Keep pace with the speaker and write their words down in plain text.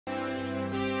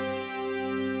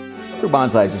BUCKAROO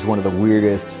BANZAI is just one of the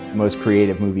weirdest, most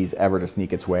creative movies ever to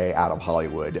sneak its way out of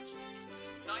Hollywood.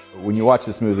 When you watch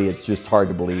this movie, it's just hard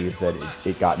to believe that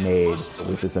it got made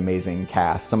with this amazing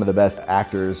cast. Some of the best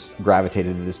actors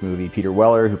gravitated to this movie. Peter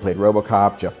Weller, who played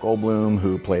RoboCop, Jeff Goldblum,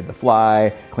 who played The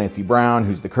Fly, Clancy Brown,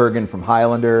 who's the Kurgan from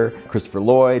Highlander, Christopher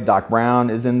Lloyd, Doc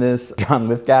Brown is in this, John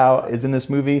Lithgow is in this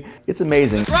movie. It's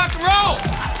amazing. Rock and roll!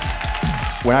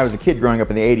 When I was a kid growing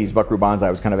up in the 80s, BUCKAROO BANZAI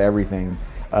was kind of everything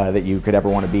that you could ever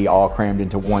want to be, all crammed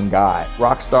into one guy.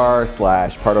 Rock star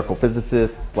slash particle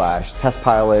physicist slash test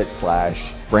pilot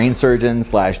slash brain surgeon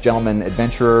slash gentleman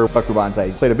adventurer. BUCKAROO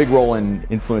BANZAI played a big role in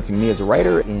influencing me as a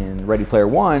writer. In Ready Player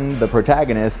One, the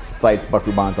protagonist cites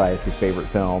BUCKAROO BANZAI as his favorite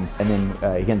film, and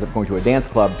then he ends up going to a dance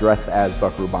club dressed as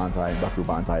BUCKAROO BANZAI in BUCKAROO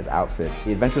BANZAI's outfits.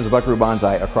 The adventures of BUCKAROO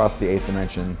BANZAI across the 8th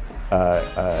dimension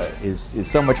is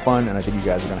so much fun, and I think you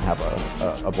guys are going to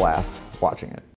have a blast watching it.